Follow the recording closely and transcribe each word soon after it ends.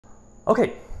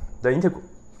Okay, the integral.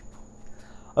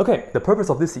 Okay, the purpose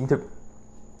of this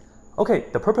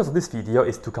video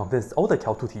is to convince all the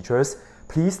Cal 2 teachers,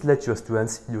 please let your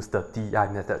students use the DI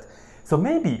method. So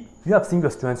maybe you have seen your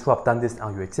students who have done this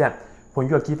on your exam. When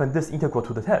you are given this integral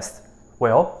to the test,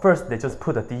 well, first they just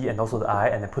put the d and also the I,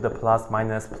 and then put the plus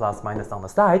minus on the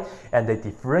side, and they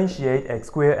differentiate x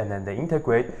squared, and then they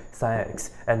integrate sine x.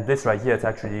 And this right here is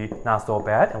actually not so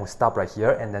bad, and we stop right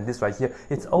here. And then this right here,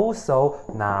 it's also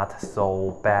not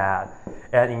so bad.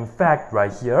 And in fact,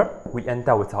 right here, we end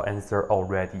up with our answer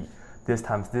already. This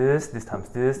times this times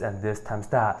this, and this times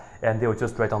that. And they will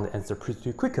just write down the answer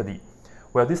pretty quickly.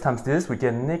 Well, this times this, we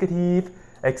get negative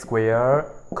x squared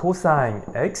cosine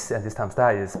x, and this times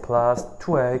that is plus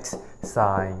 2x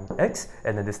sine x,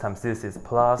 and then this times this is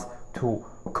plus 2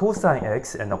 cosine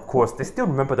x, and of course they still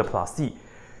remember the plus c.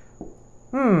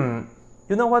 You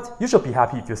know what? You should be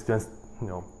happy if your students,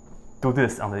 do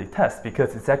this on the test,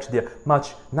 because it's actually a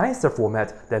much nicer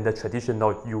format than the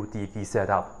traditional UDV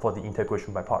setup for the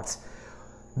integration by parts.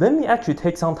 Let me actually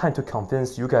take some time to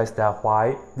convince you guys that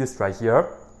why this right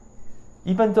here,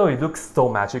 even though it looks so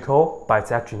magical, but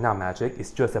it's actually not magic,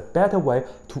 it's just a better way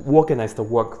to organize the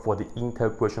work for the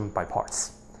integration by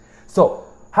parts. So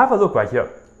have a look right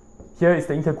here. Here is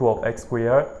the integral of x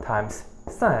squared times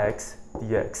sine x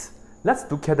dx. Let's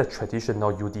look at the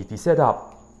traditional UDV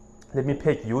setup. Let me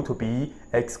pick u to be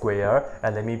x squared,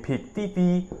 and let me pick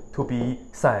dv to be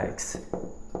sine x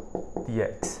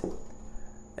dx.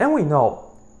 And we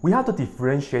know we have to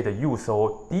differentiate the u,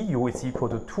 so du is equal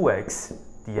to 2x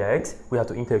dx, we have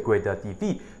to integrate the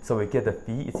dv, so we get the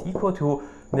v is equal to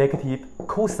negative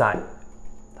cosine,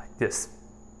 like this.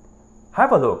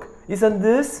 Have a look, isn't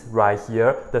this right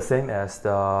here the same as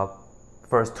the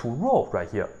first two rows right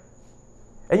here?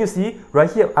 And you see,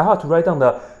 right here, I have to write down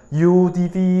the u,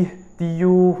 dv,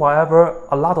 du, whatever,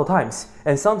 a lot of times.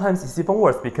 And sometimes it's even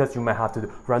worse because you might have to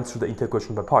run through the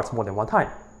integration by parts more than one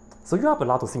time. So you have a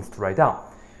lot of things to write down.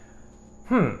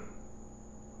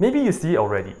 Maybe you see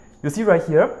already. You see right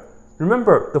here,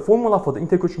 remember the formula for the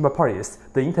integration by part is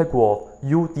the integral of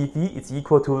u dv is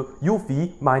equal to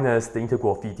uv minus the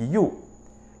integral of v du.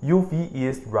 uv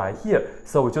is right here,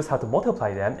 so we just have to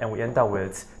multiply them, and we end up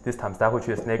with this times that, which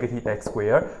is negative x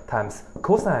squared times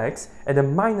cosine x, and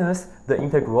then minus the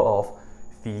integral of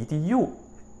v du.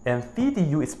 And v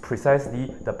du is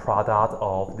precisely the product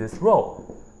of this row.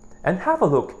 And have a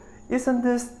look, isn't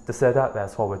this the setup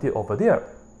as what we did over there?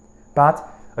 But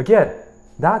again,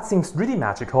 that seems really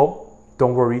magical.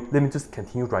 Don't worry, let me just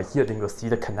continue right here, then you'll see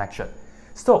the connection.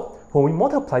 So when we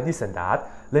multiply this and that,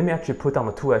 let me actually put down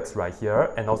the 2x right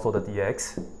here, and also the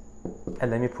dx. And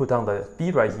let me put down the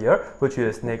v right here, which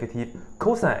is negative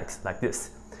cosine x, like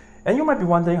this. And you might be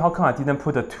wondering, how come I didn't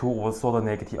put the 2 or also the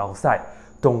negative outside?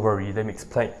 Don't worry, let me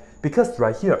explain. Because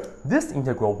right here, this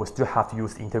integral will still have to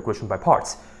use the integration by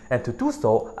parts. And to do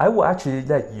so, I will actually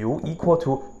let u equal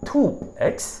to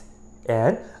 2x,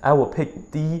 and I will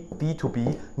pick dv to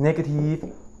be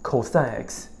negative cosine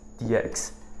x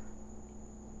dx.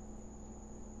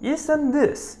 Isn't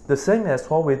this the same as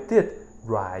what we did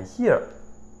right here?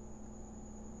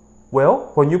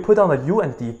 Well, when you put down the u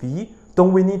and dv,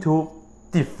 don't we need to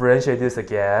differentiate this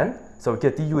again? So we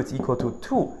get du is equal to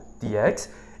 2 dx,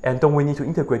 and don't we need to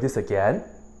integrate this again?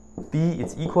 v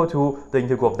is equal to the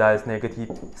integral of that is negative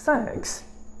sine x.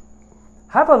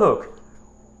 Have a look.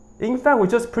 In fact, we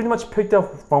just pretty much picked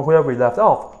up from where we left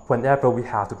off whenever we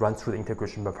have to run through the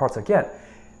integration by parts again.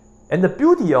 And the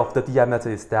beauty of the DI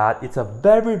method is that it's a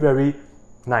very, very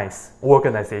nice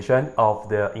organization of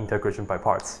the integration by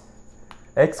parts.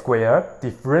 X squared,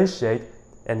 differentiate,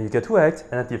 and you get 2x,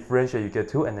 and then differentiate, you get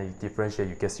 2, and then you differentiate,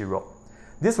 you get 0.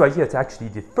 This right here is actually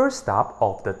the first step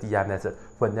of the DI method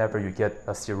whenever you get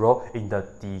a 0 in the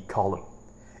D column.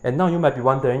 And now you might be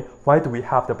wondering, why do we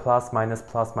have the plus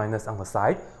minus on the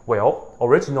side? Well,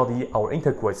 originally our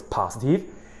integral is positive.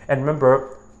 And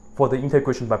remember, for the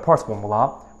integration by parts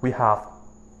formula, we have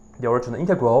the original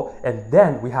integral, and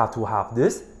then we have to have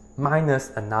this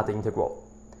minus another integral,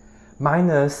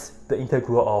 minus the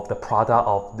integral of the product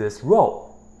of this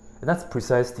row. And that's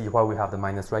precisely why we have the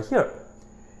minus right here.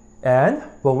 And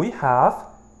when we have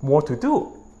more to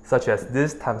do, such as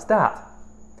this times that,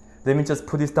 let me just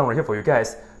put this down right here for you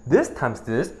guys. This times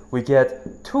this, we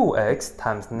get 2x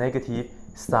times negative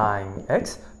sine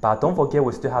x, but don't forget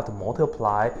we still have to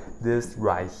multiply this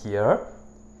right here.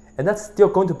 And that's still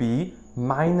going to be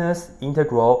minus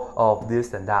integral of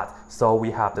this and that. So we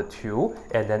have the 2,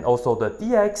 and then also the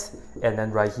dx, and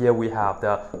then right here we have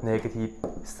the negative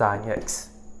sine x.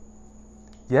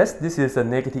 Yes, this is a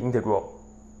negative integral,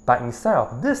 but instead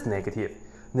of this negative,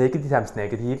 negative times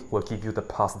negative will give you the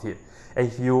positive. And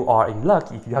if you are in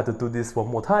luck, if you have to do this one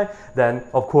more time, then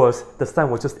of course the sign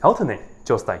will just alternate,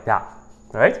 just like that,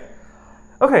 right?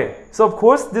 Okay, so of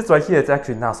course this right here is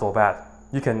actually not so bad.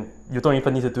 You don't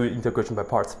even need to do integration by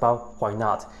parts, but why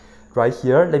not? Right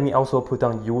here, let me also put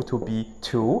down u to be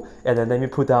 2, and then let me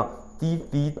put down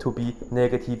dv to be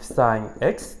negative sine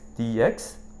x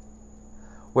dx.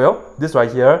 Well, this right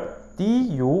here,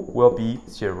 du will be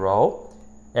 0,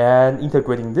 and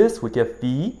integrating this, we get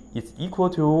v is equal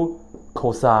to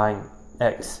cosine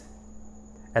x.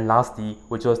 And lastly,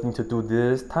 we just need to do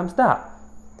this times that.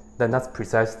 Then that's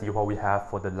precisely what we have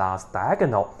for the last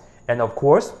diagonal. And of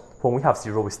course, when we have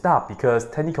 0, we stop, because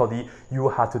technically you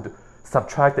have to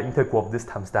subtract the integral of this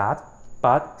times that,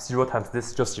 but 0 times this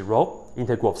is just 0,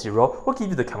 integral of 0 will give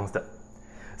you the constant.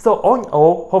 So all in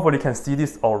all, hopefully you can see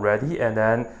this already, and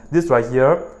then this right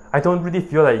here, I don't really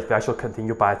feel like if I should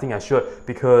continue, but I think I should,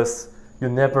 because you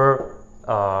never,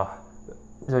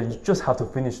 you just have to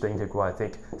finish the integral, I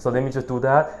think. So let me just do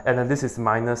that, and then this is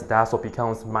minus that, so it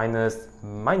becomes minus,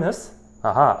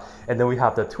 and then we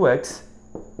have the 2x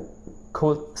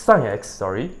cosine x,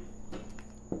 sorry.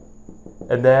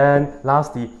 And then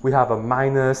lastly, we have a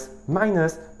minus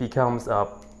becomes a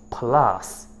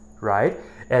plus, right?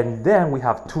 And then we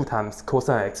have 2 times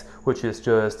cosine x, which is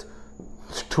just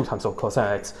 2 times of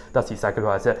cosine x. That's exactly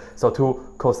what I said. So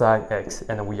 2 cosine x,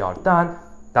 and then we are done.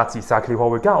 That's exactly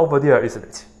what we got over there, isn't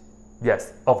it?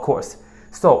 Yes, of course.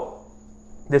 So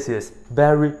this is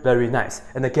very, very nice.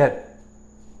 And again,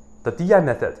 the DI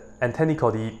method, and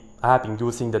technically I have been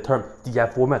using the term DI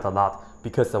format a lot,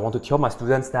 because I want to tell my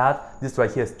students that this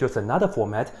right here is just another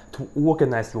format to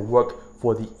organize your work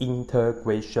for the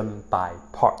integration by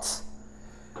parts.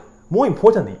 More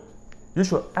importantly, you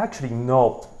should actually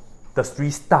know the 3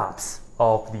 steps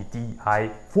of the DI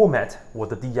format or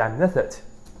the DI method,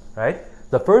 right?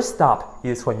 The first step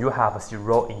is when you have a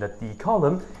 0 in the D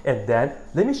column, and then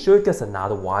let me show you guys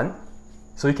another one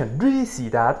so you can really see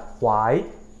that why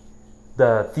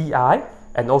the DI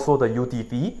and also the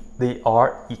UDV, they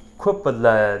are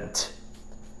equivalent.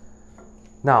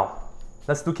 Now,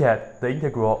 let's look at the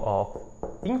integral of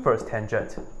inverse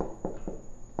tangent.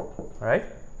 Alright?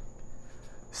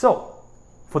 So,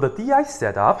 for the DI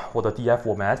setup, or the DI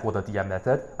format, or the DI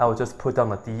method, I will just put down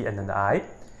the D and then the I.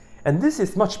 And this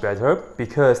is much better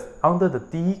because under the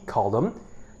D column,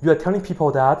 you are telling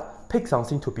people that pick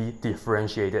something to be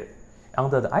differentiated.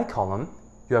 Under the I column,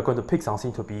 you are going to pick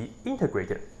something to be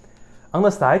integrated. On the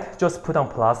side, just put down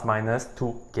plus minus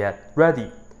to get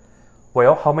ready.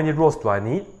 Well, how many rows do I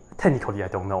need? Technically, I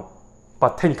don't know.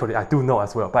 But technically, I do know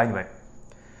as well. But anyway,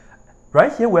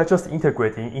 right here, we're just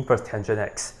integrating inverse tangent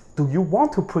x. Do you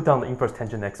want to put down the inverse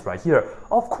tangent x right here?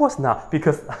 Of course not,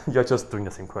 because you're just doing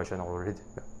the same question already.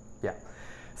 Yeah.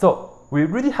 So we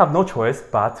really have no choice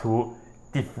but to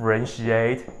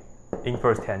differentiate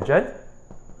inverse tangent.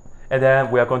 And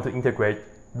then we are going to integrate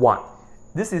 1.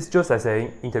 This is just like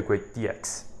saying integrate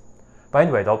dx. But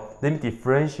anyway though, let me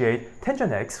differentiate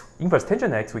tangent x, inverse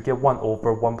tangent x, we get 1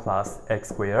 over 1 plus x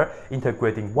squared.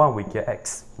 Integrating 1, we get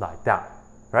x, like that,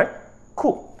 right?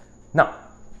 Cool. Now,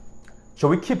 shall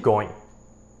we keep going?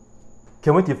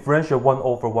 Can we differentiate 1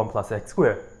 over 1 plus x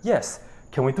squared? Yes.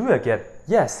 Can we do it again?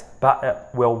 Yes. But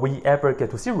will we ever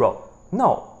get to 0?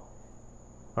 No.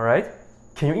 Alright?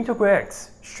 Can you integrate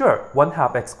x? Sure.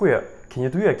 1/2 x squared. Can you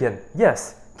do it again?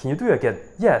 Yes. Can you do it again?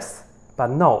 Yes. But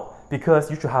no,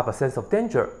 because you should have a sense of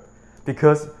danger.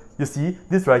 Because you see,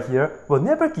 this right here will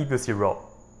never give you 0.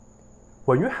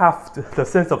 When you have the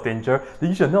sense of danger, then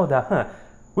you should know that,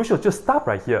 we should just stop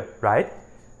right here, right?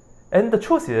 And the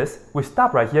truth is, we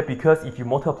stop right here because if you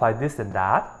multiply this and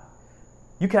that,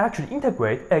 you can actually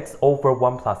integrate x over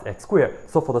 1 plus x squared.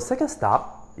 So for the second step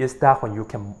is that when you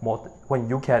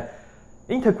can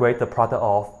integrate the product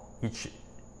of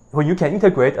when you can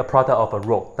integrate a product of a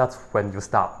row, that's when you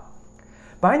stop.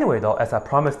 But anyway though, as I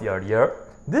promised earlier,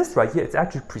 this right here is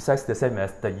actually precisely the same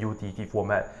as the UDV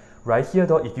format. Right here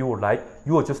though, if you would like,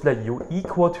 you will just let u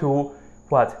equal to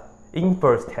what?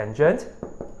 Inverse tangent,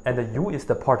 and the u is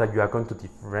the part that you are going to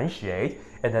differentiate,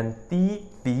 and then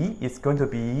dv is going to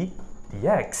be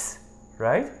dx,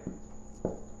 right?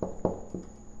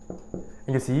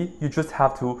 And you see, you just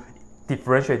have to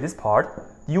differentiate this part.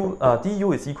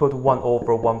 Du is equal to 1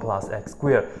 over 1 plus x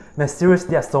squared. Now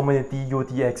seriously, there are so many du,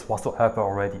 dx whatsoever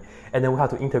already. And then we have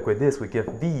to integrate this, we get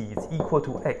v is equal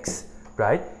to x,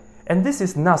 right? And this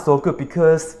is not so good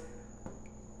because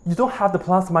you don't have the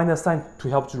plus minus sign to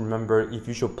help you remember if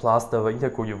you should plus the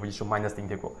integral, you should minus the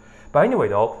integral. But anyway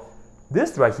though,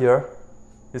 this right here,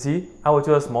 you see, I will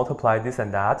just multiply this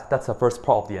and that. That's the first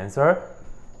part of the answer.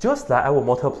 just like I will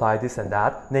multiply this and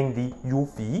that, namely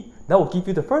uv, that will give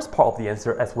you the first part of the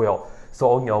answer as well. So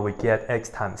all in all, we get x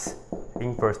times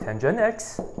inverse tangent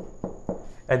x,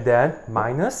 and then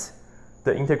minus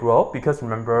the integral, because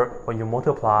remember, when you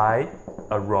multiply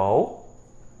a row,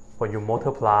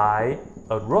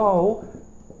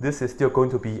 this is still going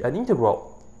to be an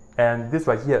integral. And this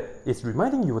right here is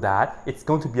reminding you that it's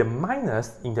going to be a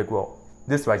minus integral.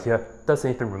 This right here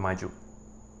doesn't even remind you.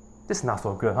 This is not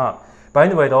so good, huh? But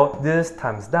anyway though, this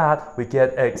times that, we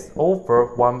get x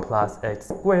over 1 plus x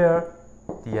squared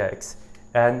dx.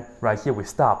 And right here we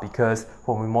stop, because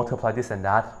when we multiply this and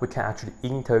that, we can actually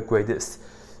integrate this.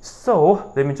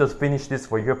 So let me just finish this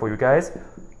for you guys.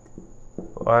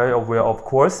 I will of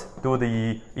course do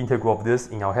the integral of this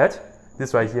in our head.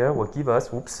 This right here will give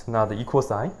us, oops, not the equal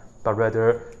sign, but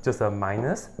rather just a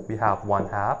minus. We have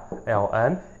 1/2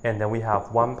 ln, and then we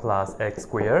have 1 plus x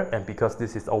squared, and because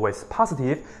this is always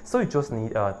positive, so you just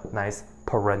need a nice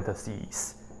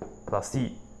parentheses plus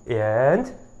c,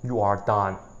 and you are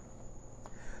done.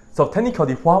 So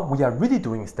technically what we are really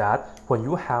doing is that when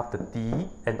you have the d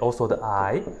and also the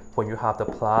I, when you have the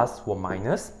plus or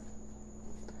minus,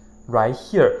 right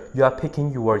here you are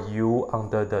picking your u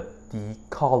under the d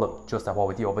column, just like what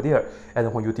we did over there.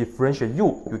 And when you differentiate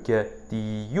u, you get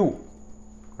du,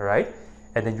 alright?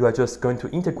 And then you are just going to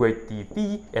integrate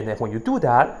dv, and then when you do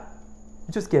that,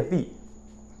 you just get v.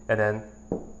 And then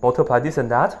multiply this and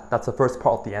that, that's the first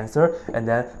part of the answer, and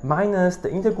then minus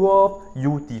the integral of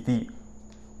u dv.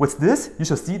 With this, you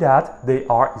should see that they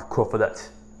are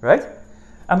equivalent, right?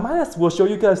 And minus will show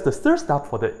you guys the third step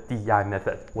for the DI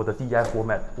method, or the DI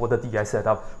format, or the DI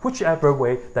setup, whichever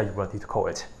way that you want to call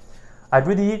it. I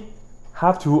really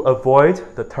have to avoid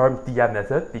the term DI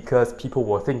method because people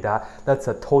will think that that's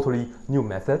a totally new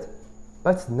method,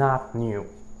 but it's not new,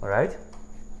 all right?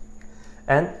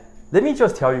 And let me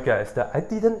just tell you guys that I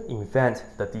didn't invent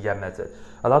the DI method.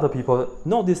 A lot of people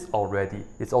know this already.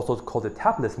 It's also called the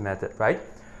tablets method, right?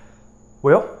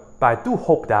 Well, but I do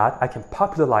hope that I can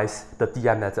popularize the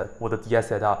DI method or the DI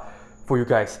setup for you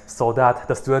guys so that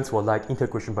the students will like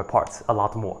integration by parts a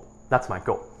lot more. That's my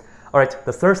goal. All right,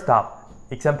 the third step,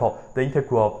 example, the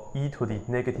integral of e to the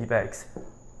negative x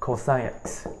cosine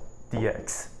x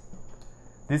dx.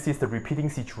 This is the repeating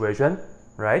situation,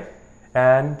 right?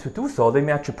 And to do so, let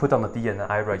me actually put on the d and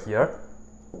the I right here.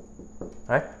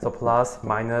 Right? So plus,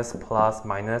 minus,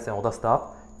 and all that stuff.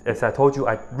 As I told you,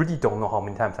 I really don't know how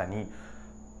many times I need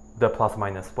the plus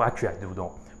minus. Well, actually, I do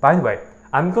know. But anyway,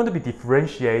 I'm going to be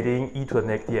differentiating e to the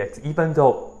negative x, even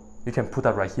though you can put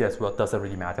that right here as well, doesn't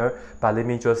really matter. But let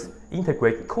me just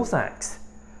integrate cosine x.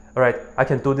 All right, I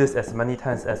can do this as many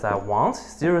times as I want.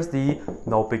 Seriously,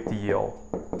 no big deal.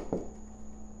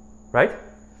 Right?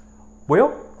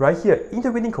 Well, right here,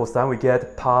 integrating cosine, we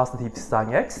get positive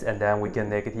sine x, and then we get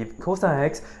negative cosine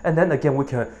x, and then again, we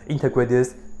can integrate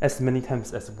this as many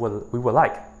times as we would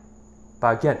like.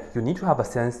 But again, you need to have a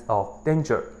sense of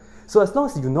danger. So as long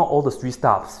as you know all the three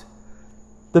steps,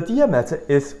 the DI method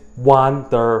is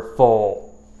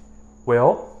wonderful.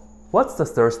 Well, what's the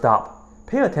third step?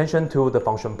 Pay attention to the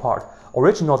function part.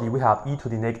 Originally, we have e to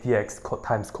the negative x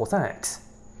times cosine x.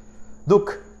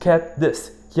 Look at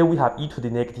this. Here we have e to the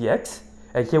negative x,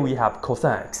 and here we have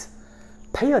cosine x.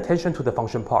 Pay attention to the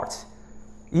function part.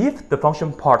 If the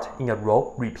function part in a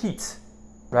row repeats,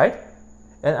 right?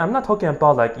 And I'm not talking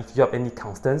about like if you have any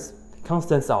constants.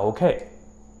 Constants are okay.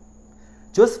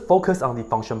 Just focus on the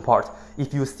function part.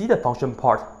 If you see the function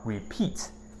part repeat,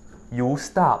 you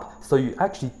stop. So you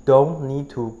actually don't need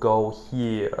to go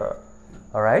here.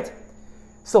 All right?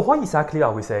 So what exactly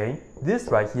are we saying? This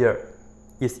right here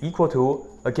is equal to,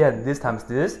 again, this times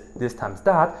this times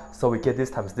that. So we get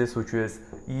this times this, which is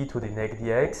e to the negative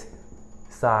x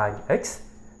sine x.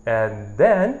 And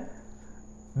then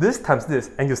this times this,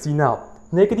 and you see now,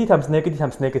 negative times negative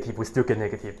times negative, we still get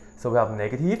negative. So we have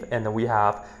negative, and then we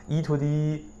have e to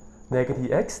the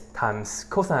negative x times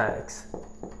cosine x.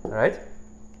 All right?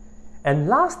 And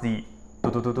lastly,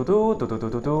 but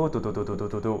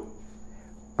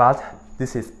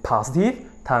this is positive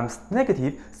times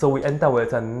negative, so we end up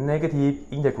with a negative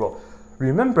integral.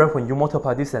 Remember, when you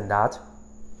multiply this and that,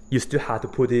 you still have to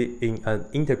put it in an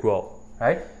integral,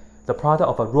 right? The product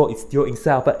of a row is still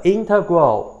inside of an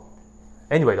integral.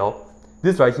 Anyway though,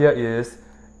 this right here is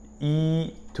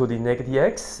e to the negative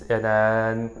x and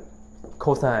then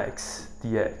cosine x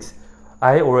dx.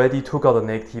 I already took out the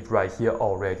negative right here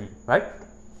already, right?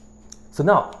 So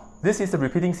now, this is a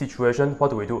repeating situation. What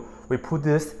do? We put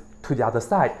this to the other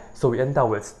side. So we end up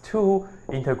with 2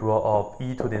 integral of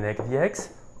e to the negative x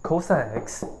cosine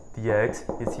x dx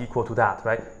is equal to that,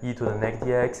 right? E to the negative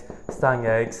x sine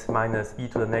x minus e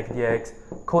to the negative x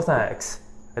cosine x.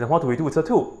 And what do we do with the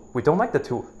 2? We don't like the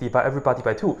 2. Divide everybody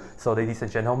by 2. So ladies and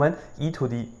gentlemen,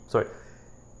 integral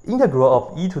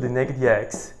of e to the negative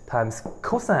x times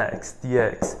cosine x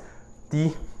dx,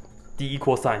 d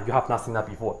equals sine. You have not seen that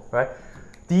before, right?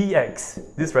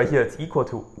 Dx, this right here is equal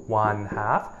to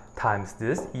 1/2 times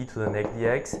this e to the negative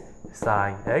x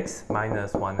sine x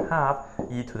minus 1/2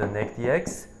 e to the negative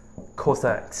x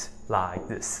cosine x, like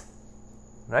this,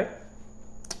 right?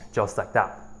 Just like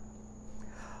that.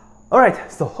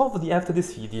 Alright, so hopefully after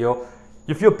this video,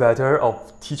 you feel better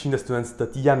of teaching the students the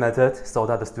DI method so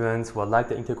that the students will like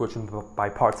the integration by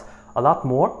parts a lot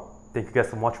more. Thank you guys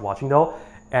so much for watching though.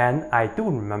 And I do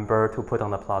remember to put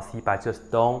on the plus C, but I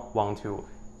just don't want to,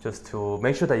 just to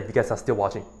make sure that you guys are still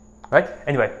watching. Right?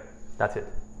 Anyway, that's it.